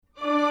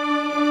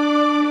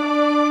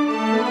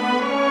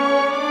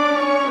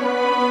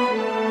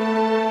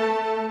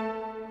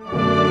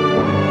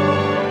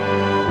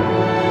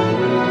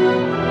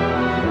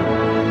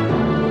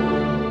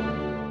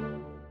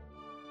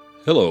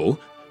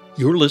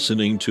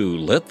listening to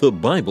Let the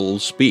Bible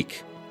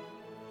Speak.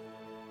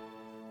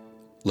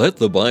 Let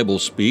the Bible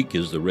Speak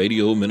is the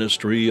radio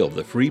ministry of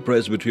the Free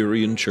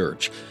Presbyterian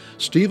Church.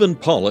 Stephen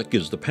Pollock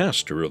is the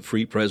pastor of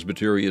Free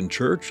Presbyterian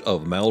Church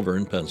of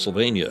Malvern,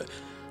 Pennsylvania.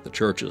 The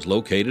church is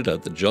located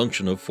at the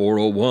junction of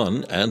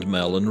 401 and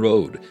Malin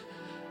Road.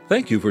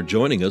 Thank you for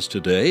joining us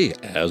today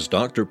as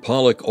Dr.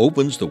 Pollock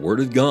opens the Word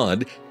of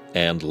God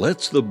and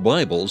lets the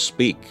Bible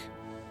speak.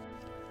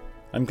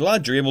 I'm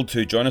glad you're able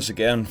to join us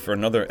again for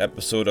another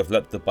episode of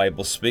Let the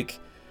Bible Speak.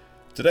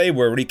 Today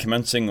we're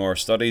recommencing our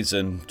studies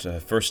in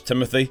 1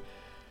 Timothy.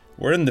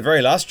 We're in the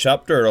very last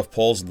chapter of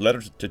Paul's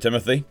letter to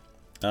Timothy,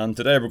 and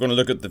today we're going to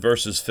look at the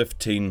verses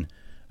 15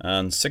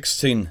 and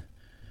 16.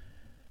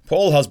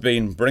 Paul has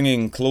been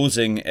bringing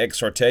closing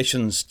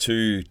exhortations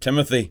to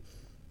Timothy.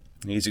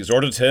 He's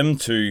exhorted him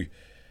to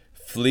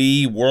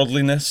flee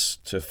worldliness,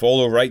 to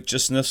follow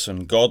righteousness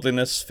and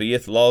godliness,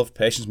 faith, love,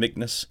 patience,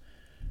 meekness.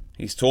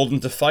 He's told him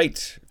to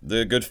fight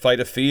the good fight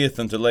of faith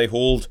and to lay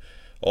hold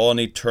on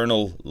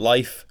eternal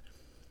life.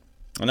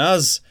 And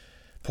as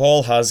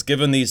Paul has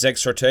given these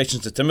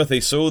exhortations to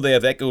Timothy, so they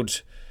have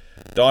echoed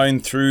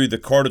down through the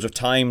corridors of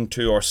time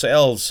to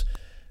ourselves.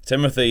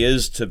 Timothy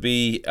is to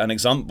be an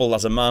example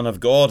as a man of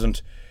God,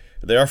 and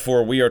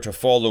therefore we are to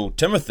follow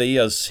Timothy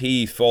as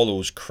he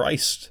follows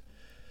Christ.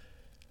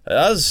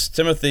 As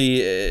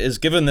Timothy is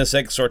given this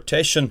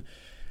exhortation,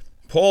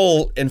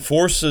 Paul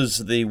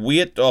enforces the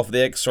weight of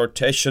the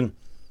exhortation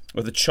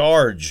with a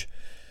charge.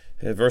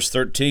 Verse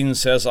 13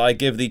 says, I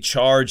give thee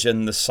charge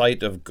in the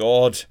sight of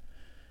God.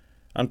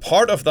 And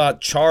part of that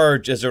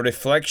charge is a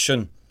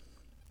reflection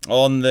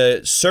on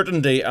the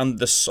certainty and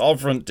the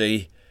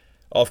sovereignty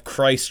of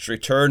Christ's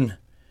return.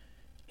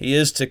 He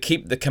is to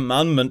keep the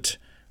commandment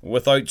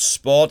without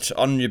spot,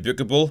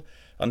 unrebukable,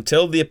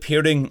 until the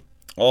appearing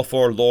of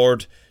our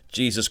Lord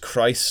Jesus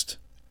Christ.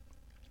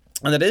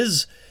 And it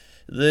is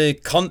the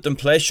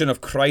contemplation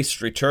of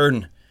Christ's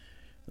return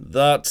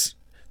that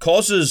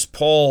causes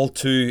Paul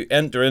to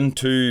enter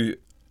into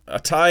a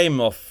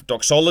time of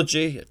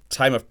doxology, a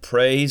time of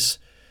praise.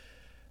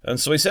 And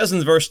so he says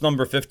in verse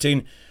number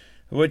 15,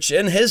 which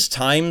in his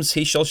times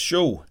he shall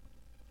show,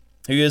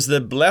 who is the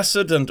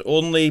blessed and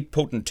only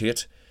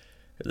potentate,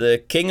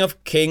 the King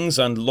of kings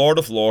and Lord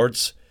of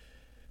lords,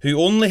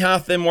 who only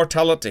hath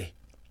immortality,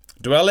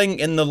 dwelling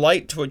in the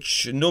light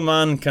which no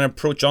man can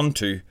approach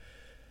unto,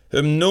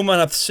 whom no man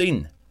hath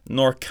seen,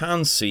 nor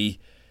can see,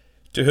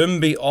 to whom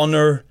be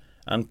honour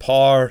and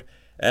power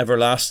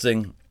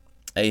everlasting.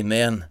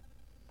 Amen.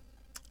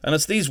 And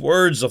it's these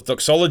words of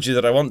doxology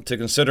that I want to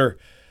consider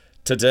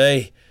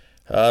today.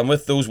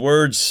 With those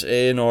words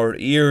in our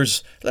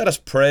ears, let us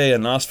pray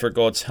and ask for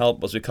God's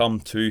help as we come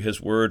to His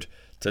Word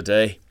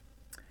today.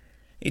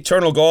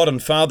 Eternal God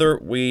and Father,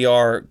 we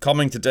are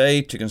coming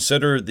today to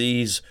consider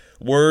these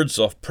words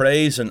of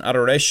praise and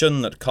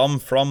adoration that come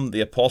from the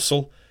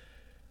Apostle.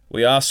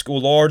 We ask, O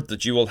Lord,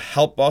 that you will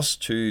help us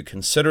to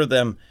consider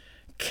them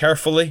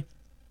carefully.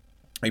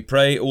 We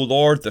pray, O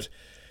Lord, that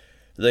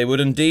they would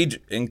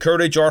indeed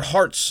encourage our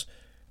hearts,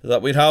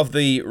 that we'd have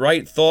the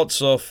right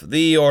thoughts of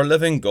Thee, our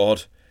living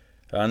God,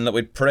 and that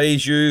we'd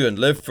praise You and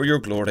live for Your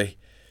glory.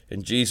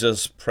 In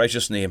Jesus'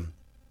 precious name,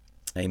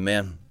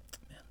 Amen.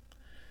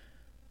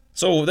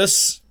 So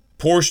this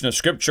portion of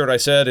Scripture, I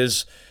said,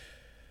 is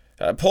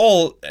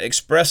Paul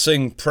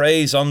expressing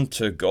praise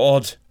unto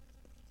God.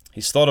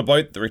 He's thought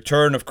about the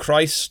return of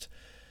Christ,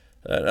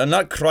 and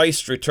that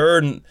Christ's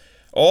return,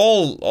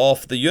 all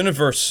of the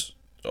universe,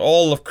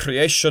 all of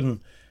creation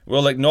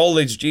will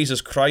acknowledge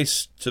Jesus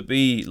Christ to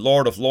be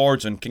Lord of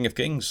lords and King of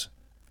kings.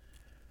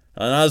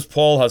 And as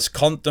Paul has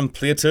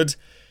contemplated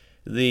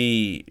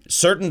the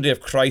certainty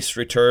of Christ's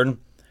return,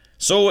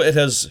 so it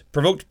has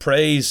provoked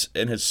praise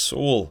in his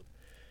soul.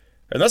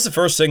 And that's the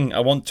first thing I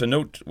want to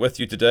note with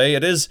you today.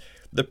 It is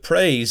the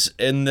praise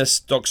in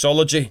this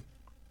doxology.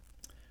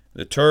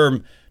 The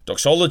term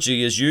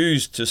doxology is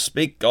used to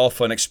speak of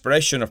an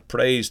expression of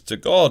praise to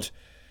God.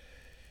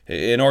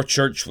 In our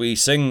church we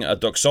sing a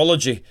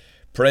doxology,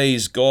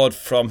 praise God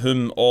from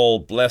whom all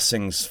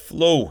blessings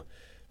flow.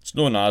 It's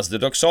known as the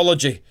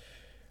doxology.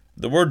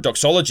 The word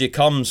doxology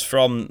comes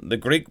from the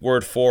Greek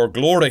word for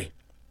glory.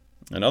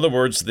 In other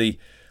words, the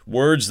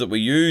words that we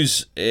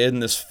use in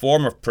this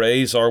form of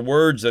praise are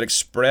words that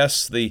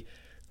express the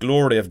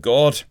glory of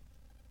God.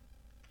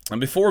 And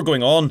before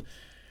going on,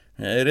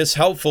 it is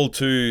helpful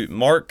to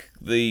mark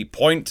the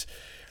point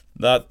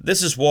that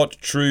this is what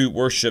true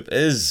worship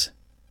is.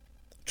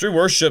 True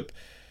worship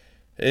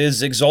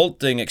is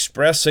exalting,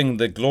 expressing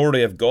the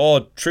glory of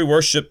God. True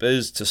worship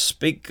is to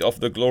speak of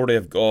the glory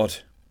of God.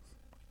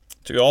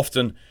 Too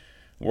often,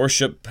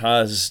 worship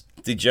has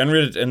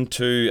degenerated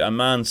into a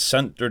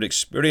man-centered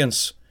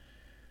experience.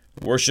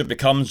 Worship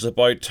becomes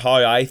about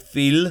how I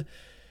feel,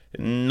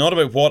 not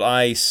about what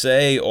I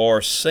say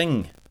or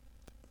sing.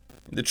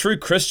 The true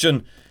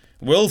Christian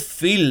will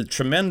feel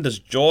tremendous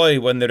joy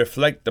when they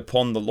reflect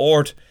upon the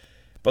Lord,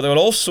 but they will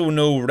also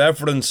know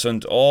reverence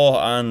and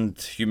awe and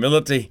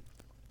humility.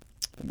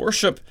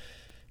 Worship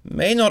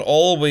may not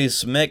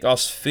always make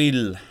us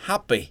feel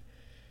happy.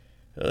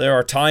 There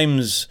are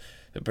times,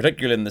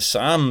 particularly in the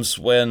Psalms,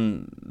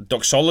 when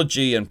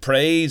doxology and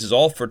praise is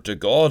offered to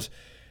God,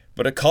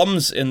 but it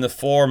comes in the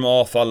form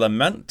of a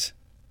lament.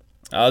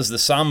 As the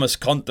psalmist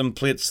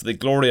contemplates the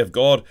glory of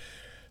God,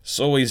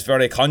 so he's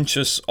very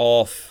conscious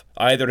of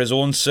either his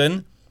own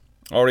sin,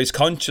 or he's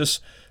conscious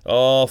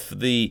of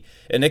the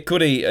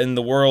iniquity in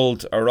the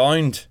world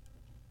around.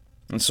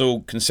 And so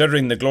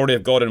considering the glory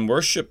of God in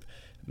worship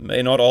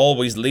may not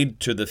always lead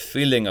to the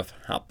feeling of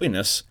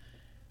happiness,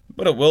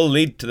 but it will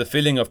lead to the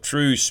feeling of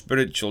true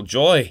spiritual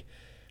joy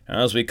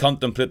as we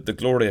contemplate the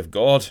glory of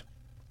God.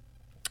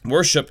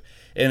 Worship,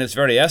 in its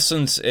very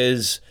essence,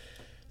 is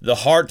the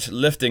heart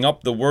lifting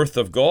up the worth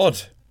of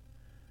God.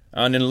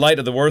 And in light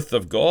of the worth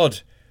of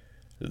God,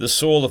 the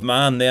soul of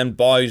man then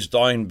bows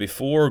down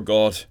before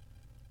God.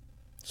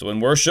 So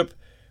in worship,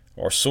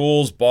 our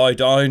souls bow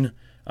down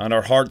and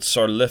our hearts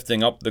are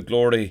lifting up the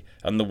glory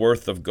and the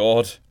worth of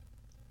God.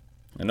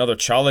 Another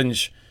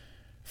challenge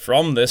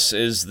from this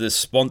is the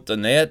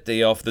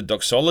spontaneity of the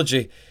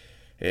doxology.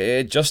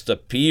 It just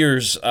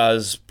appears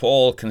as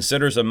Paul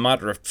considers a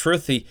matter of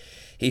truth.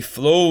 He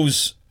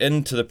flows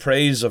into the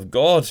praise of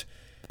God.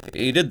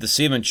 He did the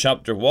same in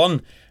chapter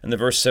 1 in the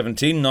verse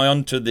 17. Now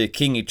unto the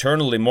King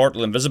eternal,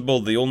 immortal,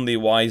 invisible, the only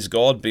wise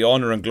God, be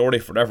honour and glory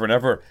forever and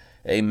ever.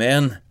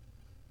 Amen.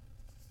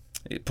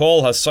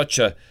 Paul has such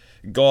a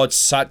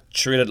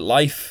God-saturated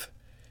life.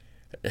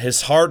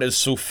 His heart is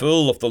so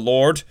full of the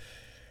Lord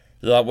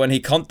that when he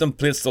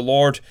contemplates the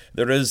Lord,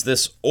 there is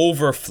this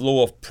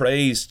overflow of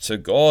praise to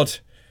God.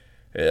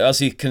 As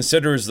he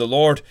considers the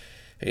Lord,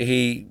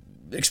 he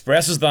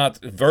expresses that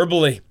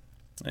verbally.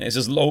 He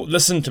says,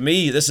 listen to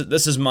me, this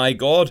is my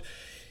God.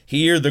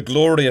 Hear the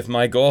glory of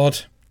my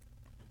God.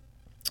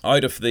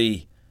 Out of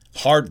the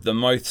heart the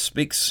mouth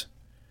speaks.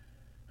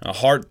 A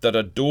heart that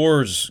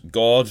adores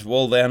God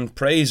will then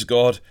praise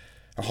God.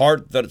 A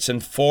heart that's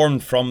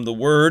informed from the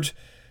Word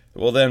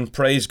will then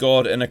praise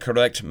God in a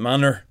correct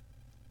manner.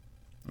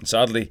 And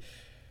sadly,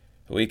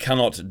 we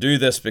cannot do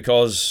this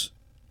because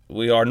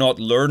we are not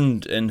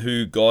learned in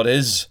who God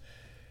is.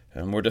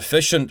 And we're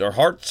deficient, our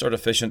hearts are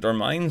deficient, our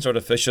minds are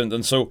deficient.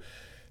 And so,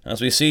 as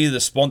we see the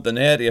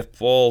spontaneity of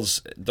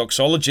Paul's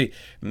doxology,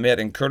 may it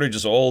encourage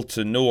us all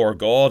to know our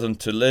God and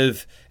to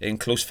live in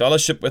close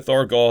fellowship with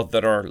our God,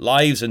 that our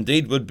lives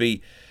indeed would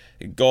be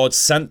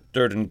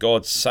God-centered and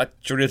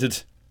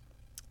God-saturated.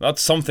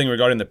 That's something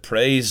regarding the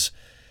praise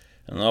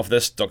of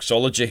this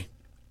doxology.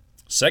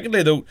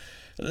 Secondly, though,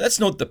 let's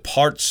note the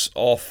parts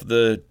of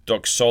the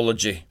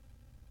doxology.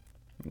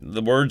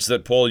 The words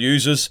that Paul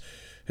uses,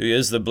 who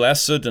is the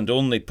blessed and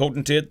only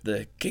potentate,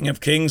 the King of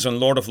kings and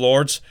Lord of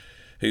lords,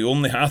 who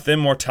only hath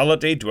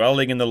immortality,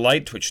 dwelling in the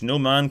light which no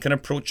man can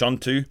approach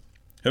unto,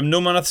 whom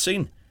no man hath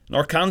seen,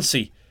 nor can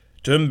see,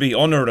 to whom be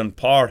honour and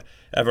power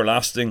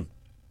everlasting.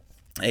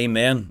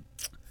 Amen.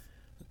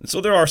 And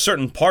so there are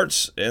certain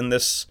parts in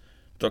this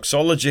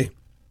doxology.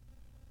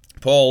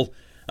 Paul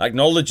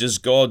acknowledges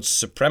God's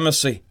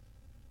supremacy,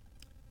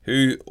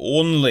 who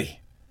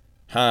only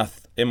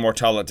hath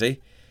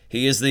immortality.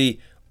 He is the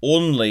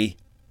only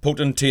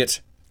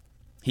potentate.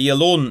 He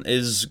alone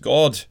is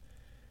God.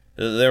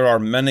 There are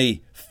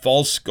many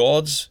false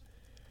gods.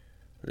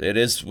 It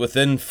is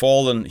within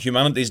fallen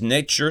humanity's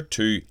nature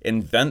to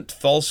invent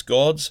false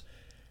gods,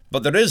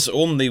 but there is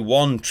only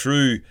one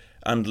true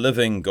and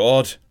living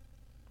God.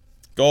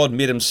 God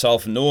made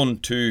himself known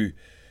to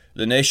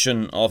the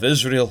nation of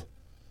Israel.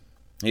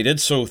 He did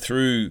so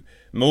through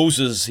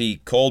Moses. He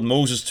called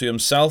Moses to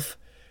himself.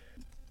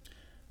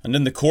 And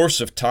in the course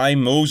of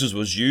time, Moses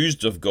was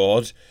used of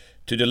God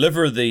to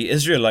deliver the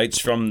Israelites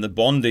from the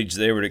bondage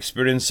they were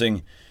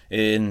experiencing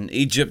in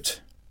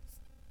Egypt.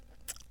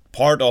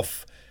 Part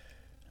of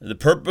the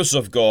purpose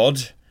of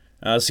God,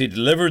 as he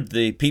delivered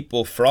the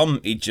people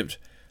from Egypt,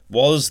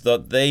 was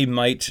that they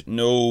might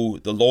know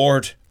the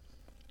Lord.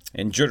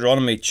 In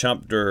Deuteronomy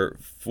chapter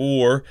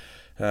 4,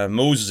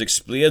 Moses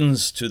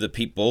explains to the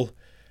people,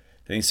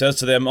 and he says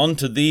to them,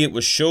 Unto thee it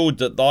was showed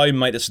that thou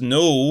mightest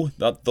know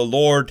that the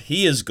Lord,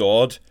 he is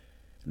God,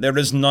 there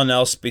is none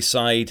else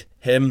beside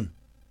him.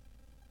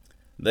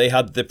 They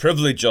had the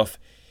privilege of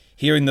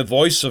hearing the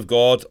voice of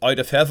God out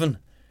of heaven.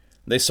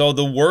 They saw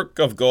the work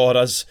of God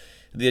as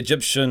the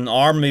Egyptian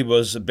army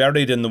was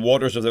buried in the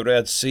waters of the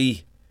Red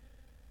Sea.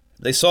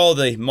 They saw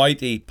the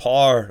mighty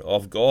power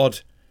of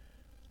God.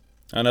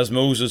 And as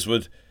Moses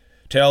would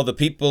tell the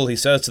people, he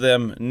says to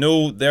them,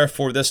 Know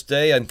therefore this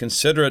day and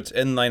consider it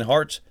in thine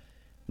heart,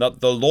 that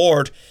the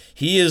Lord,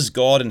 he is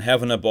God in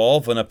heaven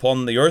above, and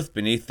upon the earth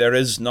beneath there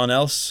is none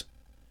else.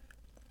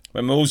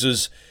 When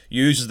Moses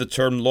uses the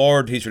term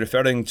Lord, he's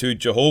referring to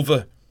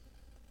Jehovah,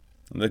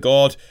 the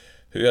God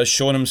who has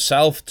shown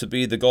himself to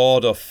be the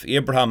God of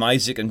Abraham,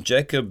 Isaac, and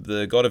Jacob,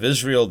 the God of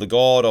Israel, the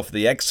God of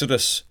the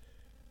Exodus.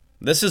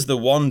 This is the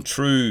one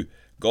true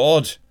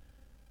God.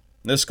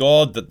 This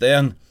God that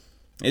then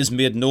is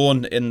made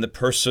known in the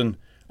person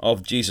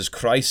of Jesus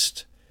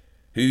Christ,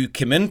 who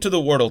came into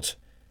the world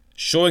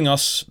showing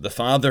us the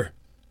Father.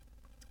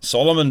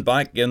 Solomon,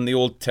 back in the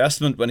Old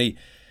Testament, when he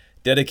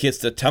dedicates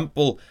the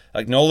temple,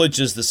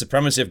 acknowledges the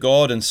supremacy of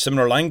God in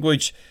similar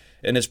language.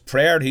 In his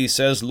prayer he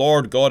says,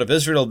 Lord God of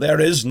Israel, there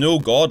is no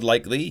God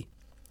like thee,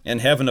 in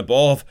heaven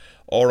above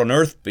or on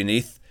earth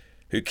beneath,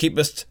 who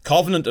keepest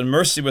covenant and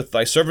mercy with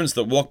thy servants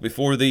that walk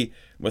before thee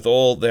with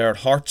all their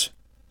heart.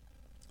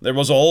 There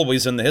was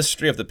always in the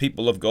history of the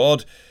people of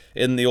God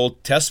in the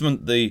Old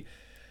Testament the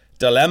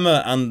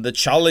dilemma and the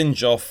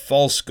challenge of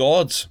false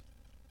gods.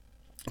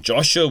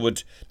 Joshua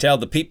would tell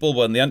the people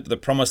when they enter the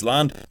promised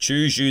land,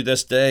 choose you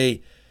this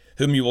day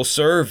whom you will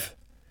serve.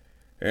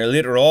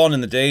 Later on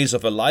in the days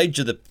of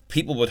Elijah, the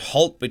people would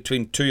halt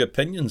between two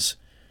opinions.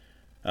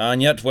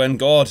 And yet when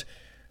God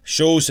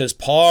shows his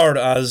power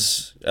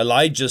as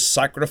Elijah's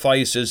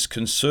sacrifice is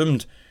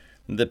consumed,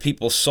 the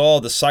people saw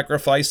the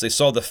sacrifice, they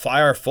saw the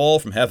fire fall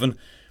from heaven,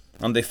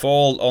 and they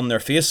fall on their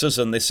faces,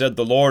 and they said,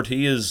 the Lord,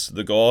 he is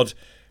the God.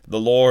 The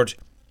Lord,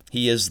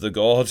 he is the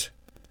God.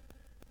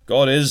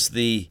 God is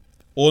the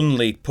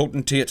only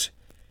potentate.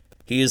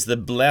 He is the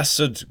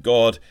blessed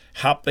God,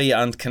 happy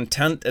and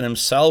content in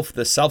himself,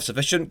 the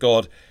self-sufficient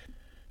God.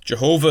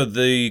 Jehovah,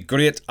 the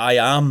great I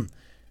Am,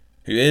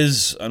 who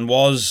is and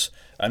was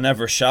and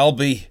never shall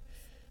be.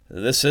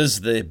 This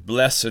is the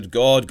blessed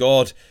God,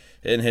 God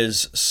in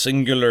his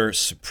singular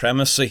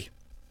supremacy.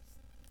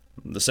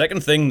 The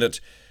second thing that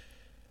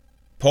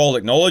Paul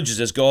acknowledges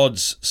is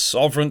God's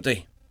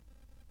sovereignty.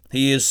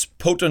 He is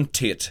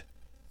potentate,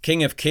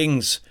 King of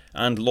kings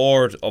and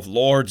Lord of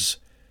lords.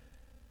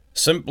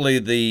 Simply,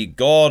 the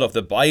God of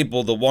the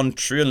Bible, the one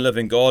true and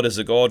living God, is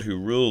a God who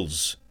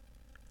rules.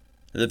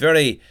 The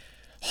very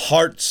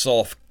hearts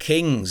of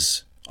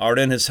kings are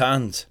in his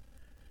hand.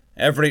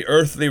 Every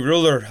earthly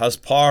ruler has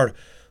power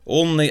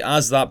only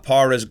as that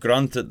power is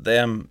granted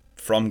them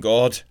from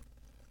God.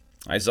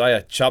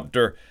 Isaiah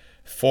chapter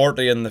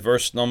 40 in the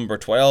verse number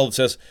 12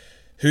 says,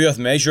 who hath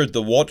measured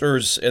the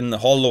waters in the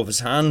hollow of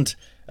his hand,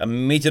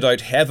 and meted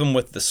out heaven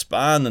with the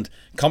span, and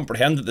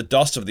comprehended the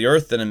dust of the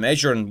earth in a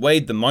measure, and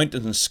weighed the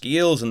mountains in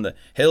scales, and the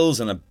hills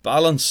in a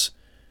balance.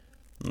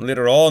 And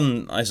later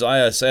on,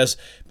 Isaiah says,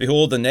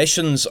 behold, the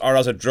nations are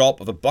as a drop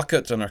of a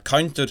bucket, and are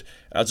counted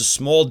as a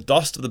small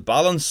dust of the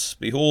balance.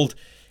 Behold,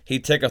 he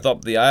taketh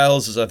up the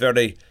isles as a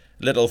very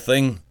little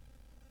thing.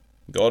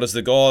 God is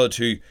the God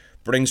who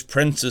brings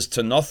princes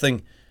to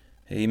nothing.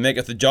 He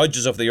maketh the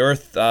judges of the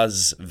earth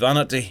as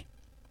vanity.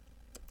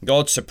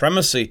 God's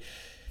supremacy,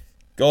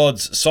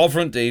 God's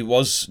sovereignty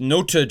was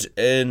noted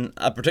in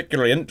a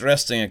particularly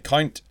interesting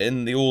account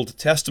in the Old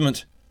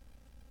Testament.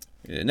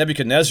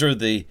 Nebuchadnezzar,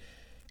 the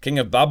king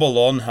of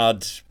Babylon,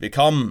 had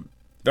become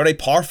very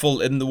powerful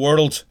in the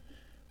world.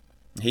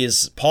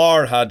 His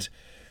power had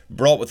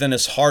brought within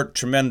his heart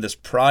tremendous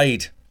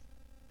pride.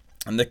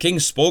 And the king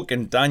spoke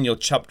in Daniel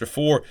chapter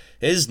 4,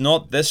 is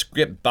not this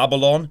great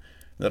Babylon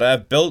that I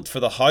have built for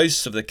the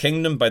house of the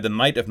kingdom by the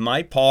might of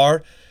my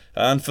power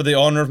and for the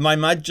honour of my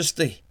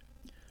majesty?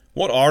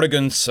 What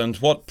arrogance and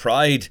what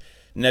pride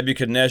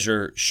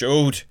Nebuchadnezzar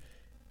showed.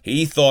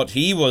 He thought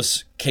he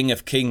was King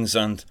of kings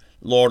and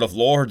Lord of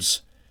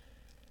lords.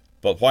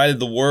 But while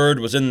the word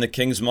was in the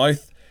king's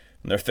mouth,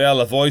 there fell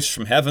a voice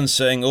from heaven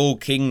saying, O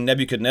King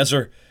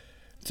Nebuchadnezzar,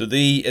 to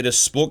thee it is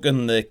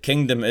spoken, the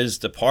kingdom is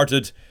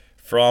departed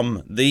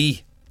from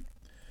thee.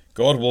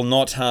 God will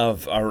not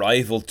have a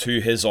rival to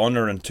his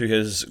honour and to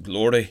his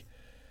glory.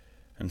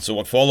 And so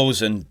what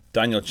follows in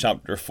Daniel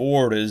chapter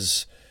 4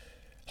 is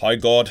how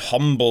God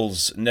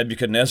humbles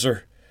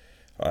Nebuchadnezzar.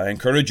 I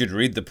encourage you to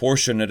read the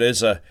portion. It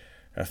is a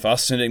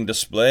fascinating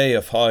display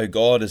of how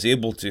God is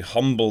able to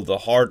humble the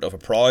heart of a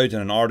proud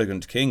and an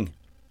arrogant king.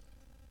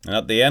 And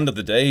at the end of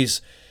the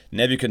days,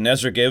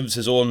 Nebuchadnezzar gives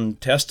his own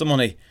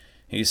testimony.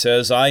 He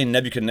says, I,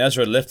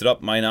 Nebuchadnezzar, lifted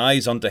up mine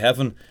eyes unto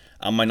heaven,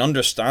 and mine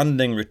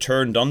understanding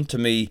returned unto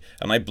me,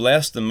 and I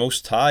blessed the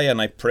Most High,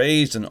 and I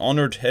praised and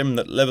honoured him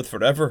that liveth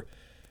for ever,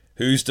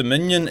 whose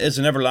dominion is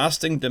an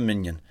everlasting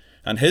dominion,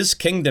 and his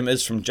kingdom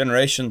is from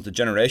generation to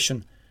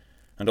generation.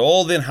 And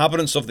all the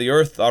inhabitants of the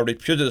earth are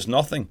reputed as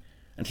nothing,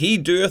 and he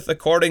doeth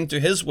according to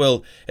his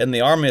will in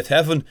the army of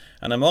heaven,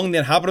 and among the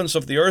inhabitants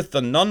of the earth,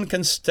 and none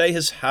can stay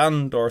his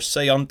hand, or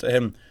say unto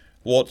him,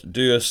 What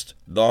doest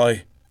thou?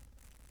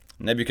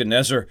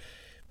 Nebuchadnezzar,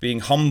 being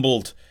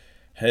humbled,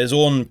 his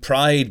own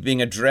pride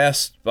being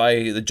addressed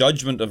by the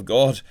judgment of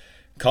God,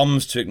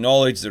 comes to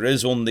acknowledge there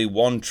is only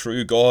one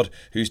true God,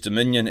 whose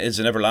dominion is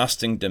an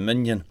everlasting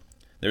dominion.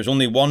 There's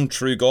only one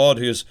true God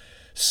who is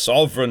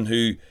sovereign,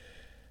 who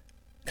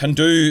can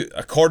do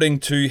according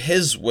to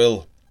his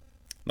will.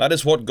 That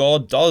is what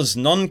God does.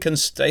 None can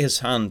stay his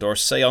hand or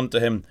say unto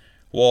him,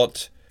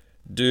 What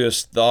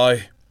doest thou?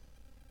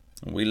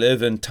 We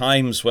live in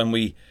times when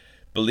we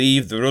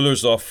believe the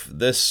rulers of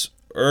this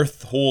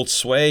earth hold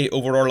sway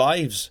over our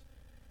lives.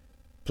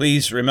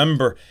 Please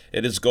remember,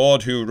 it is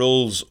God who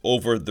rules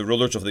over the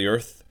rulers of the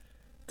earth.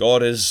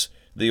 God is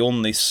the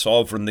only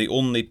sovereign, the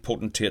only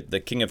potentate, the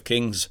King of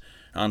kings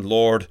and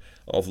Lord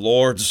of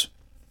lords.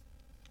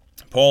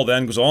 Paul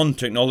then goes on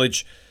to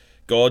acknowledge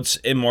God's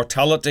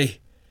immortality.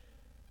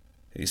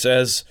 He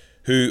says,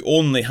 Who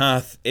only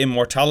hath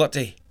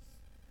immortality.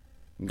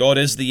 God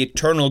is the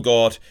eternal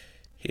God.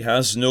 He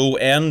has no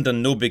end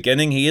and no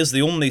beginning. He is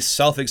the only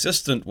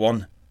self-existent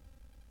one.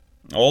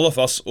 All of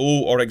us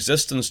owe our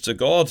existence to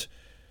God,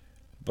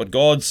 but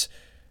God's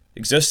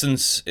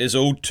existence is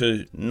owed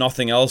to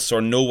nothing else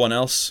or no one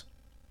else.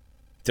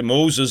 To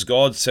Moses,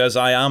 God says,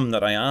 "I am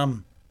that I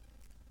am."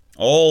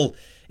 All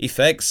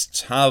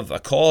effects have a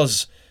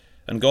cause,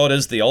 and God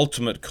is the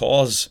ultimate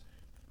cause.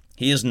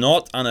 He is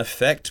not an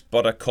effect,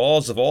 but a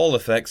cause of all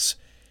effects.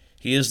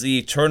 He is the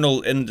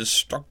eternal,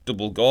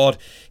 indestructible God.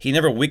 He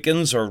never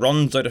weakens or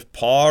runs out of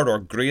power or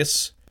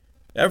grace.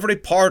 Every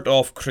part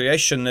of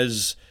creation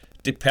is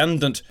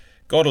dependent.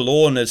 God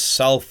alone is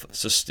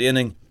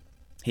self-sustaining.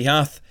 He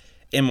hath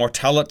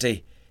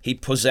immortality. He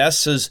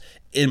possesses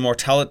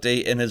immortality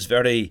in his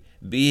very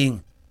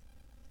being.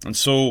 And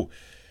so,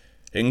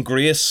 in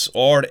grace,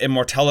 our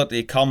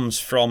immortality comes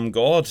from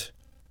God.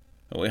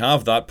 We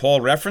have that. Paul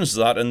references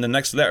that in the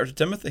next letter to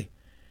Timothy.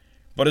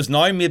 But is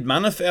now made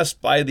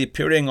manifest by the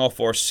appearing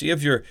of our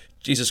Saviour,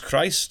 Jesus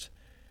Christ,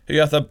 who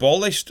hath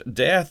abolished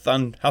death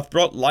and hath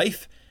brought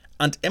life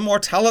and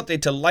immortality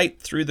to light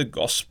through the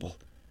gospel.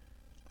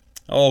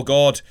 O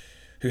God,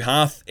 who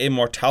hath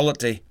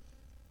immortality,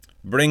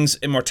 brings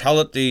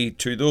immortality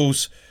to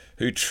those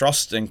who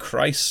trust in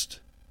Christ,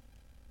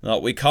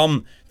 that we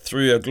come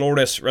through a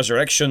glorious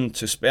resurrection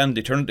to spend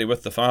eternity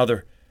with the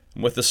Father,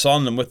 and with the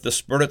Son, and with the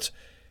Spirit,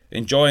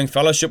 enjoying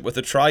fellowship with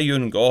the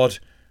triune God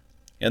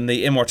in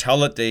the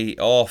immortality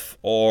of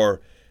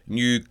our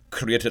new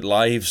created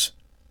lives.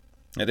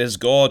 It is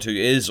God who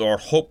is our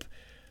hope,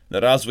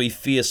 that as we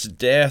face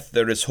death,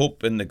 there is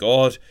hope in the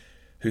God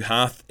who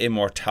hath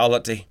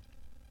immortality.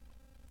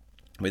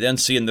 We then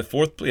see in the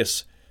fourth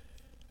place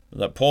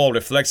that Paul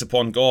reflects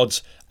upon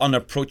God's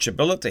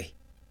unapproachability.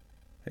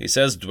 He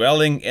says,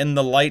 dwelling in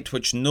the light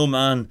which no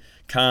man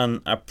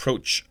can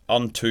approach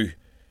unto.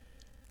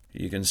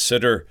 You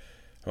consider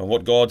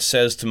what God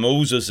says to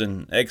Moses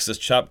in Exodus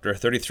chapter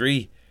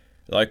 33,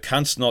 "Thou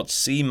canst not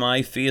see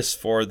my face,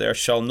 for there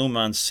shall no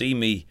man see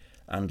me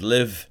and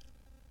live."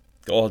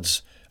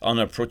 God's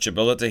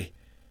unapproachability.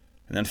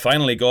 And then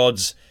finally,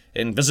 God's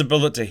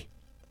invisibility.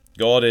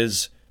 God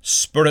is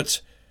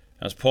spirit,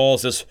 as Paul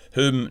says,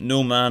 "whom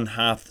no man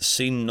hath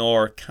seen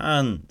nor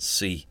can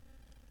see."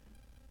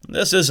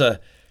 This is a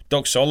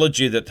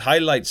doxology that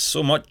highlights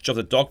so much of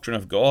the doctrine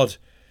of God.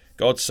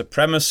 God's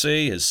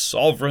supremacy, his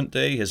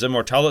sovereignty, his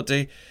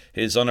immortality,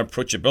 his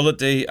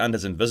unapproachability, and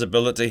his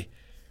invisibility.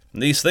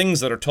 And these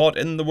things that are taught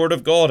in the Word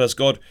of God as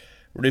God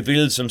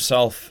reveals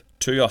himself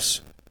to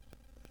us.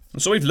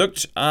 And so we've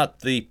looked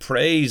at the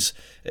praise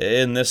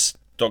in this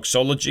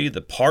doxology,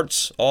 the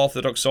parts of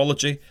the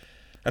doxology.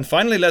 And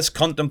finally, let's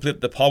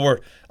contemplate the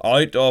power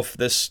out of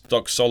this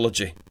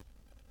doxology.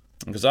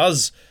 Because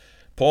as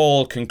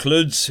Paul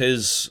concludes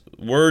his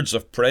words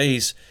of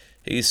praise,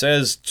 he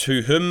says,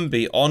 "To whom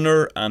be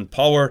honour and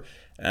power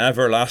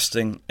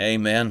everlasting.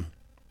 Amen."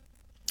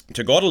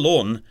 To God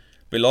alone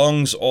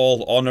belongs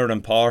all honour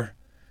and power.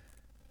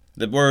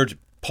 The word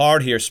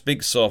power here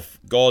speaks of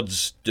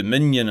God's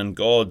dominion and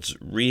God's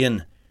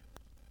reign.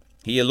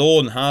 He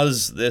alone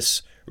has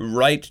this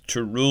right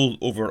to rule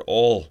over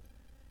all.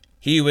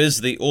 He who is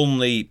the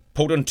only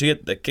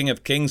potentate, the King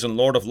of kings and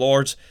Lord of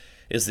lords,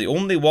 is the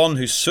only one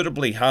who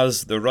suitably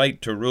has the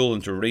right to rule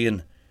and to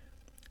reign.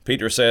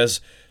 Peter says,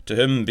 "To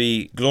him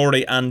be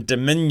glory and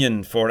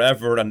dominion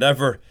forever and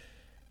ever."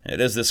 It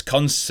is this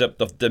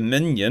concept of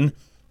dominion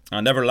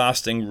and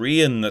everlasting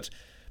reign that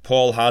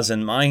Paul has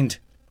in mind.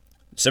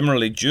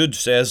 Similarly, Jude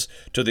says,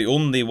 "To the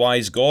only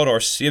wise God, our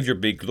Saviour,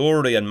 be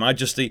glory and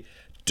majesty,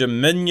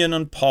 dominion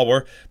and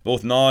power,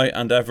 both now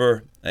and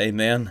ever.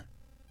 Amen."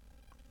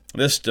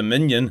 This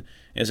dominion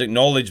is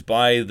acknowledged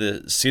by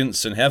the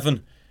saints in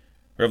heaven.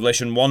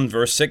 Revelation 1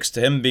 verse 6,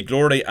 "To him be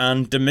glory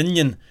and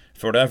dominion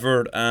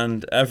forever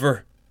and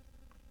ever."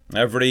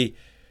 Every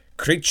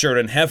creature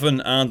in heaven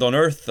and on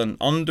earth and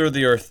under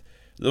the earth,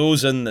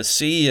 those in the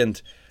sea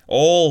and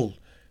all,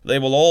 they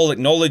will all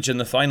acknowledge in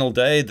the final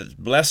day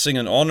that blessing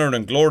and honour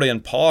and glory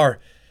and power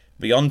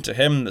be unto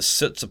him that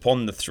sits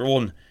upon the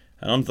throne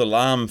and unto the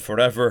Lamb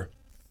forever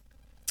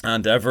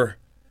and ever.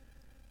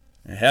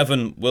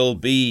 Heaven will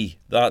be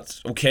that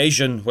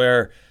occasion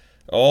where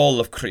all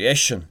of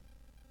creation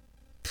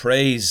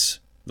praise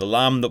the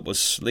Lamb that was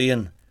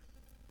slain.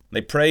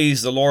 They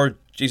praise the Lord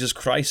Jesus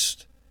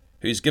Christ,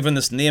 who's given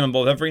this name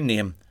above every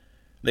name.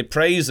 They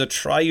praise the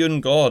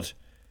triune God,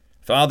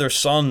 Father,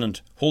 Son, and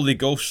Holy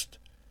Ghost,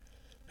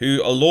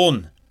 who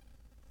alone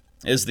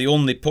is the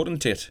only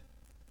potentate,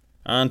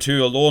 and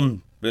who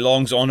alone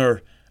belongs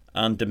honour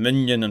and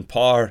dominion and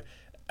power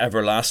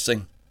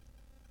everlasting.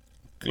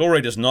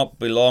 Glory does not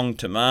belong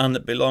to man,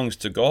 it belongs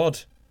to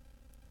God.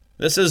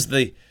 This is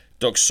the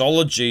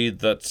doxology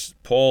that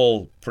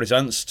Paul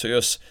presents to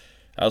us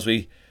as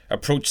we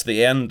approach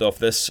the end of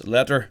this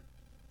letter.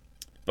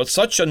 But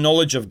such a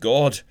knowledge of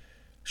God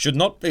should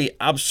not be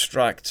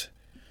abstract.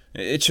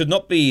 It should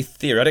not be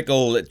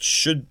theoretical. It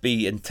should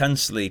be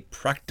intensely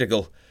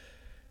practical.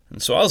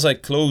 And so as I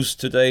close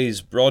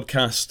today's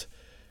broadcast,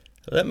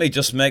 let me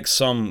just make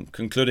some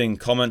concluding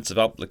comments of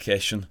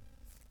application.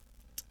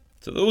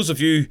 To those of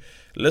you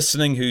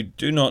listening who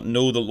do not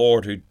know the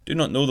Lord, who do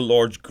not know the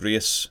Lord's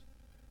grace.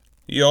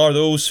 You are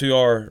those who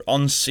are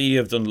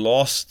unsaved and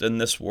lost in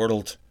this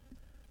world.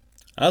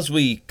 As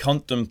we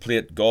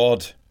contemplate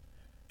God,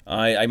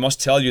 I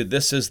must tell you,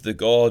 this is the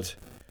God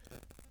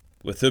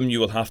with whom you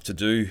will have to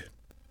do.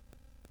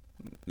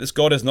 This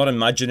God is not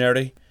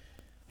imaginary.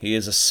 He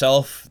is a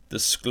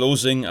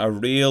self-disclosing, a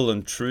real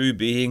and true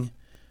being.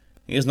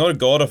 He is not a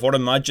God of our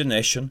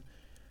imagination.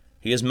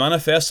 He has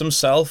manifest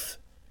himself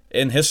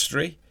in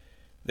history,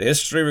 the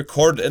history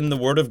recorded in the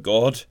Word of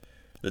God,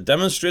 that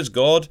demonstrates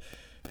God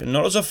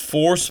not as a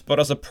force but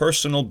as a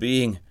personal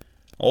being,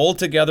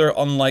 altogether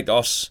unlike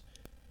us.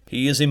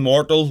 He is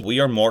immortal, we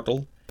are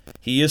mortal.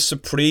 He is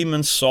supreme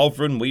and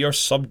sovereign, we are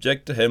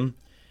subject to him.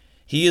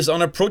 He is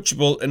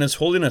unapproachable in his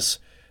holiness,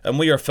 and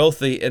we are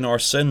filthy in our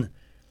sin.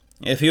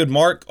 If he would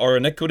mark our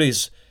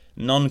iniquities,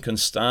 none can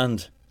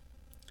stand.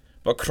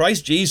 But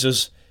Christ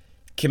Jesus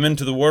came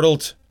into the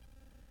world.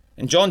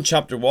 In John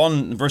chapter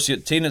 1, verse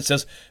 18, it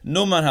says,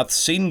 "No man hath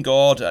seen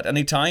God at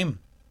any time.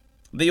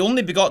 The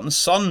only begotten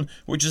Son,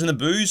 which is in the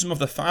bosom of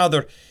the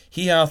Father,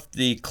 he hath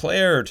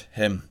declared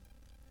him."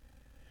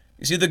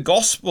 You see, the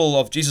gospel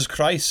of Jesus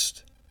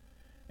Christ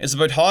is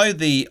about how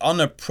the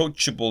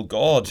unapproachable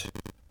God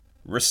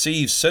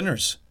receives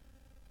sinners.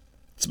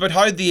 It's about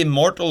how the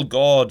immortal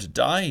God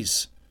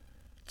dies.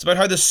 It's about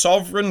how the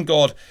sovereign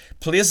God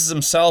places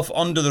himself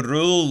under the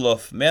rule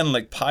of men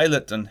like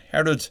Pilate and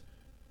Herod.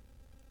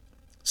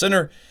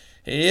 Sinner,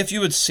 if you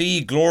would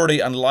see glory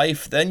and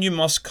life, then you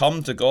must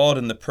come to God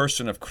in the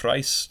person of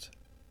Christ.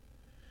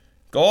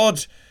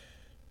 God,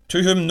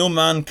 to whom no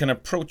man can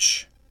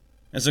approach,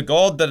 is a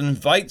God that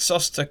invites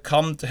us to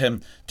come to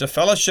him, to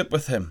fellowship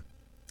with him,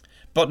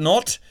 but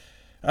not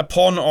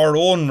upon our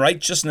own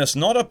righteousness,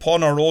 not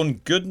upon our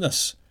own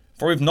goodness,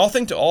 for we have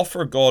nothing to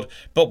offer God,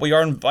 but we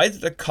are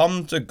invited to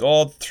come to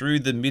God through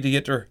the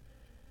mediator,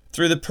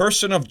 through the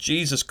person of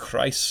Jesus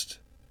Christ.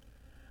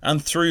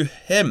 And through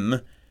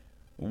him,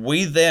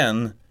 we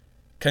then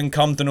can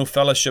come to know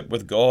fellowship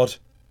with God.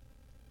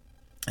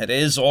 It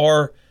is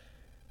our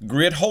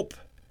great hope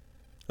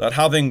that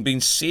having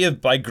been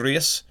saved by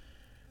grace,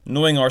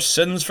 knowing our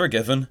sins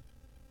forgiven,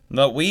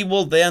 that we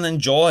will then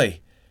enjoy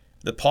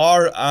the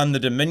power and the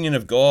dominion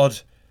of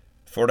God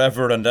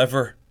forever and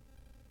ever.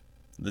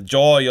 The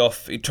joy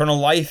of eternal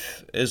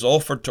life is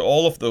offered to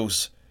all of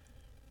those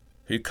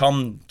who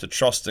come to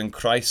trust in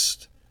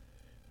Christ.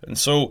 And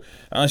so,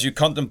 as you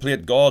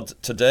contemplate God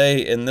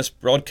today in this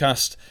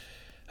broadcast,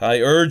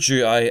 I urge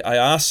you, I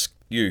ask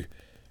you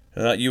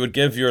that you would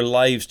give your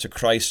lives to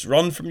Christ,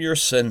 run from your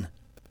sin,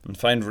 and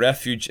find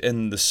refuge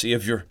in the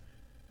Saviour.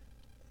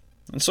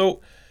 And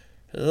so,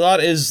 that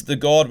is the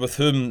God with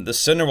whom the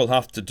sinner will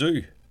have to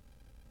do.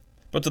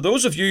 But to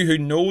those of you who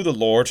know the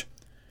Lord,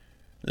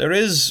 there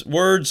is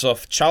words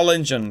of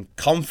challenge and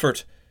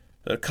comfort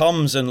that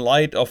comes in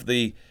light of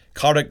the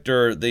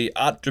character, the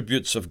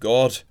attributes of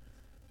God.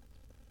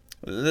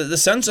 The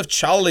sense of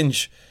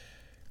challenge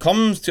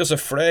comes to us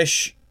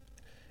afresh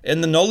in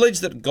the knowledge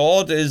that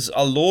God is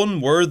alone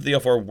worthy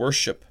of our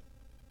worship.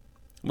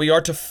 We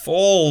are to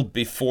fall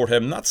before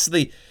him. That's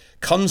the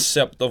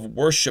concept of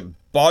worship,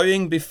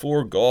 bowing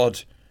before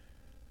God.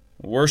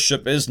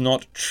 Worship is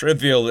not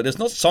trivial. It is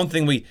not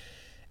something we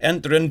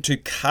enter into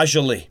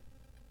casually.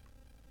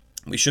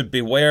 We should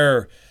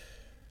beware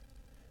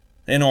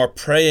in our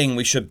praying.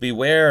 We should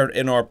beware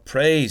in our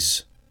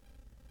praise,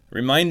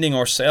 reminding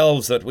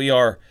ourselves that we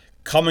are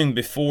coming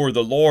before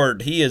the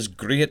Lord. He is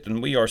great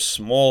and we are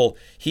small.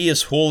 He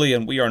is holy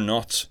and we are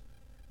not.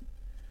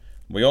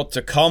 We ought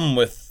to come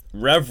with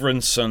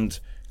reverence and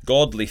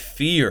godly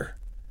fear.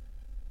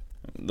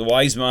 The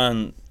wise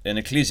man in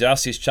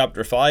Ecclesiastes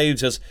chapter 5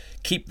 says,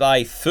 "Keep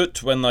thy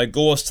foot when thou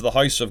goest to the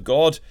house of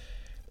God,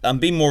 and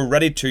be more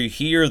ready to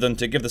hear than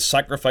to give the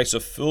sacrifice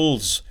of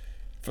fools.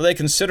 For they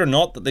consider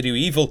not that they do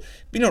evil.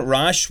 Be not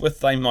rash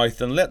with thy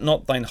mouth, and let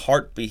not thine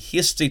heart be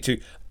hasty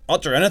to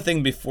utter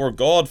anything before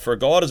God, for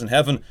God is in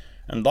heaven,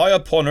 and thou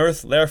upon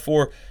earth,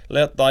 therefore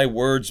let thy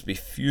words be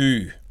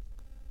few."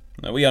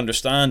 Now we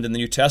understand in the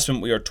New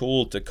Testament we are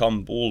told to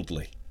come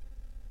boldly.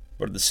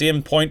 But at the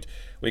same point,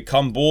 we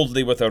come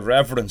boldly with a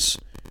reverence.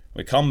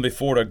 We come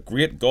before a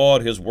great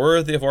God who is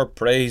worthy of our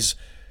praise.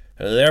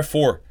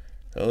 Therefore,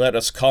 let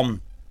us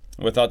come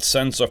with that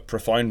sense of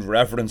profound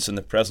reverence in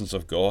the presence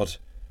of God.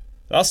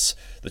 That's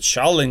the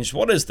challenge.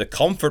 What is the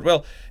comfort?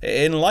 Well,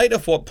 in light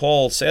of what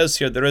Paul says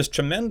here, there is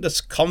tremendous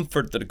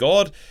comfort that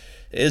God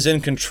is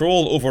in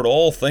control over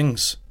all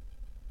things.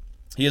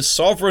 He is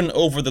sovereign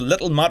over the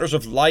little matters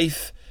of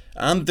life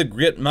and the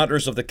great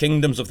matters of the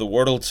kingdoms of the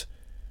world.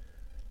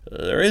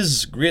 There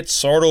is great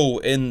sorrow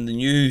in the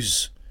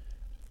news.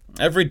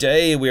 Every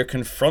day we are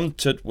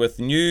confronted with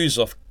news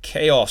of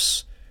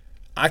chaos,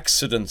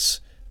 accidents,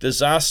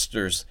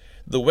 disasters,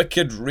 the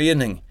wicked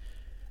reigning.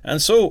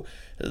 And so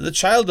the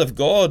child of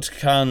God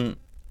can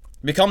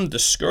become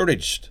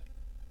discouraged.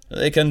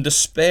 They can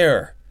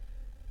despair.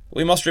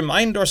 We must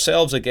remind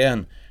ourselves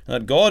again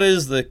that God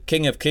is the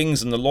King of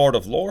Kings and the Lord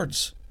of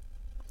Lords.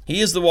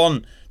 He is the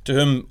one to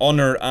whom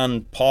honour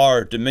and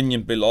power,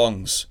 dominion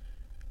belongs.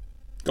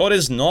 God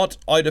is not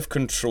out of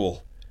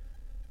control.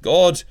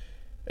 God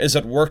is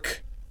at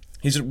work.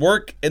 He's at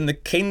work in the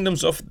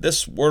kingdoms of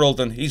this world,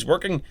 and He's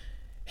working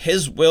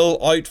His will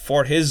out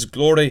for His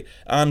glory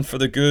and for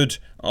the good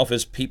of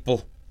His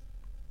people.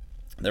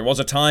 There was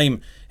a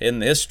time in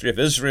the history of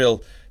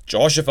Israel,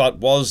 Jehoshaphat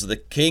was the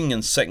king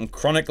in 2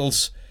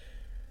 Chronicles,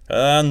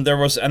 and there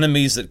was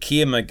enemies that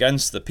came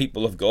against the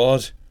people of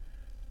God.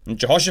 And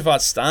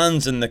Jehoshaphat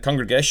stands in the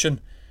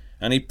congregation,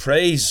 and he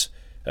prays,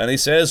 and he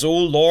says, O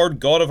Lord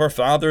God of our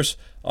fathers,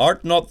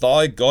 art not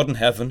thou God in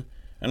heaven,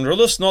 and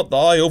rulest not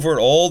thou over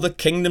all the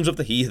kingdoms of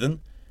the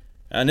heathen?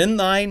 And in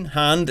thine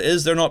hand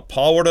is there not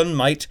power and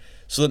might,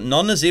 so that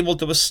none is able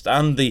to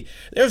withstand thee?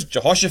 There's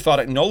Jehoshaphat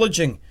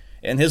acknowledging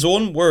in his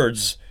own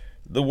words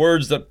the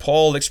words that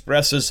Paul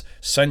expresses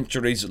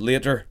centuries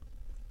later.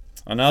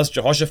 And as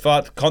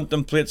Jehoshaphat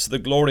contemplates the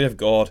glory of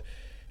God,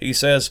 he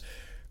says,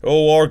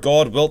 O our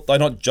God, wilt thou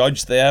not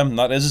judge them,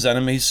 that is his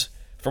enemies?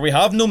 For we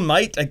have no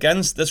might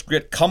against this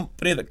great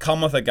company that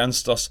cometh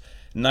against us,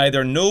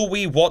 neither know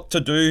we what to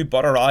do,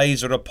 but our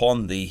eyes are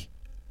upon thee.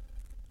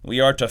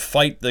 We are to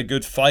fight the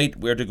good fight.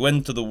 We are to go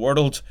into the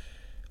world.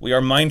 We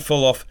are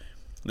mindful of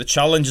the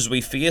challenges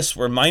we face.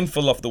 We're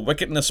mindful of the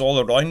wickedness all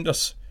around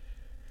us.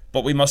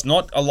 But we must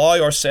not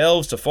allow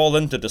ourselves to fall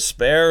into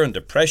despair and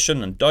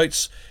depression and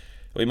doubts.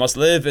 We must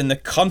live in the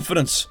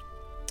confidence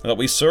that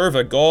we serve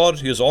a God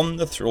who is on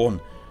the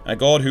throne, a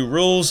God who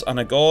rules and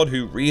a God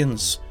who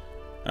reigns,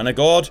 and a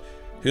God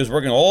who is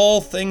working all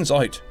things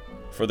out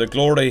for the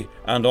glory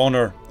and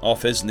honour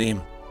of His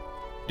name.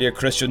 Dear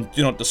Christian,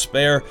 do not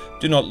despair,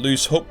 do not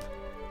lose hope.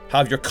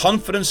 Have your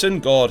confidence in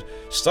God.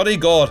 Study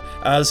God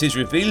as He's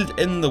revealed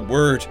in the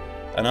Word,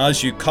 and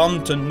as you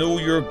come to know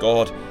your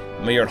God,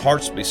 may your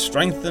hearts be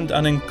strengthened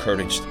and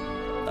encouraged,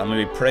 and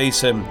may we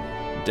praise Him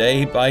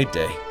day by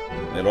day.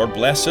 May the Lord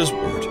bless His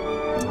Word.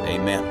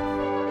 Amen.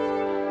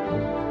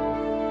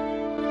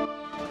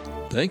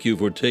 Thank you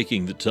for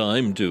taking the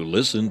time to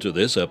listen to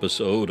this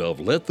episode of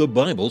Let the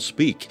Bible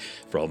Speak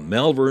from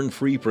Malvern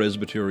Free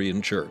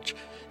Presbyterian Church.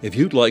 If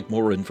you'd like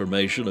more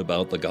information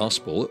about the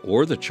gospel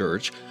or the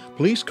church,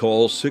 please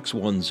call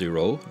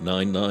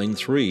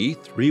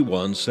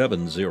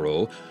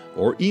 610-993-3170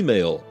 or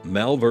email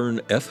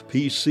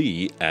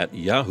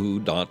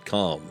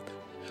malvernfpc@yahoo.com.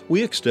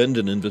 We extend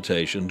an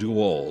invitation to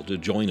all to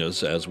join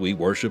us as we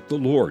worship the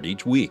Lord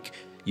each week.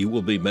 You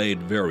will be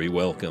made very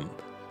welcome.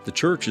 The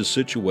church is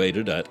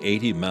situated at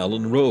 80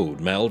 Malin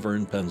Road,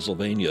 Malvern,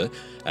 Pennsylvania,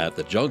 at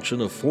the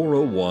junction of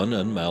 401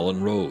 and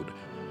Malin Road.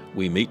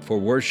 We meet for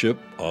worship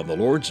on the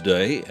Lord's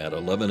Day at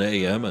 11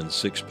 a.m. and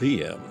 6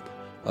 p.m.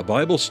 A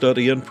Bible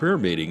study and prayer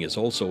meeting is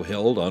also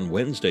held on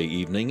Wednesday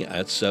evening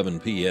at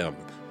 7 p.m.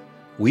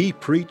 We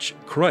preach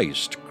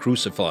Christ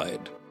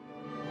crucified.